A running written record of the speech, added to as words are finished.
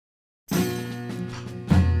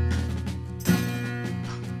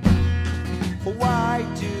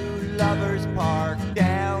Why do lovers park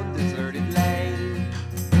down deserted lane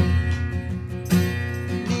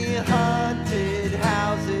near haunted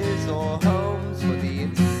houses or homes for the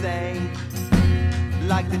insane?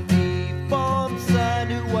 Like the deformed son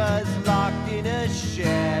who was locked in a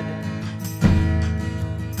shed,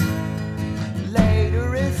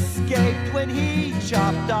 later escaped when he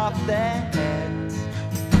chopped off their heads.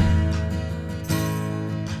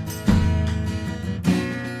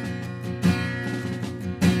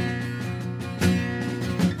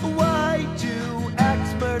 Why do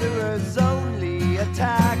ex-murderers only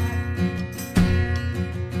attack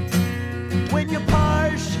when you're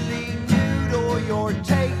partially nude or you're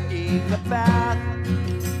taking a bath?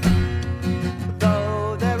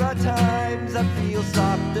 Though there are times I feel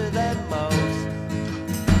softer than most.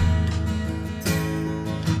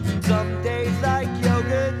 Some days like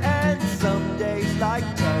yogurt and some days like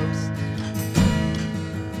toast.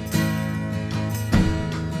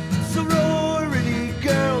 Sorority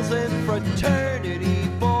girls and fraternity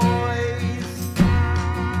boys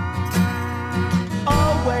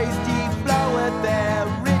always deflower, they're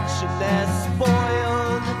rich and they're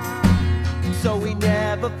spoiled, so we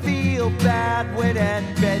never feel bad when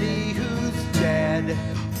Aunt Betty, who's dead,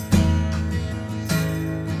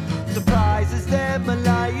 surprises them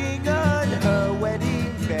lying on her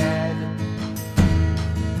wedding bed.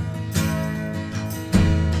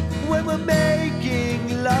 When we're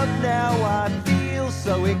making love now, I feel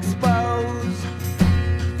so exposed.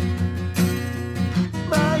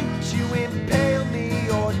 Might you impale me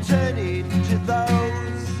or turn into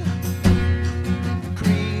those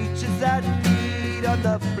creatures that feed on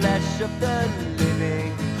the flesh of the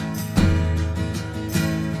living?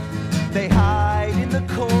 They hide in the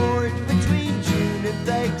court between June and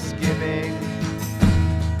Thanksgiving.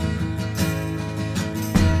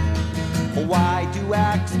 Why do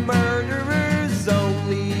axe murderers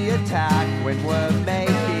only attack when we're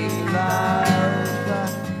making love?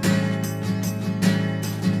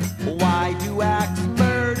 Why do axe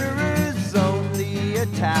murderers only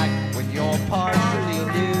attack when you're partially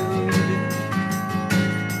nude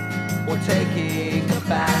or taking a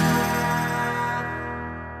bath?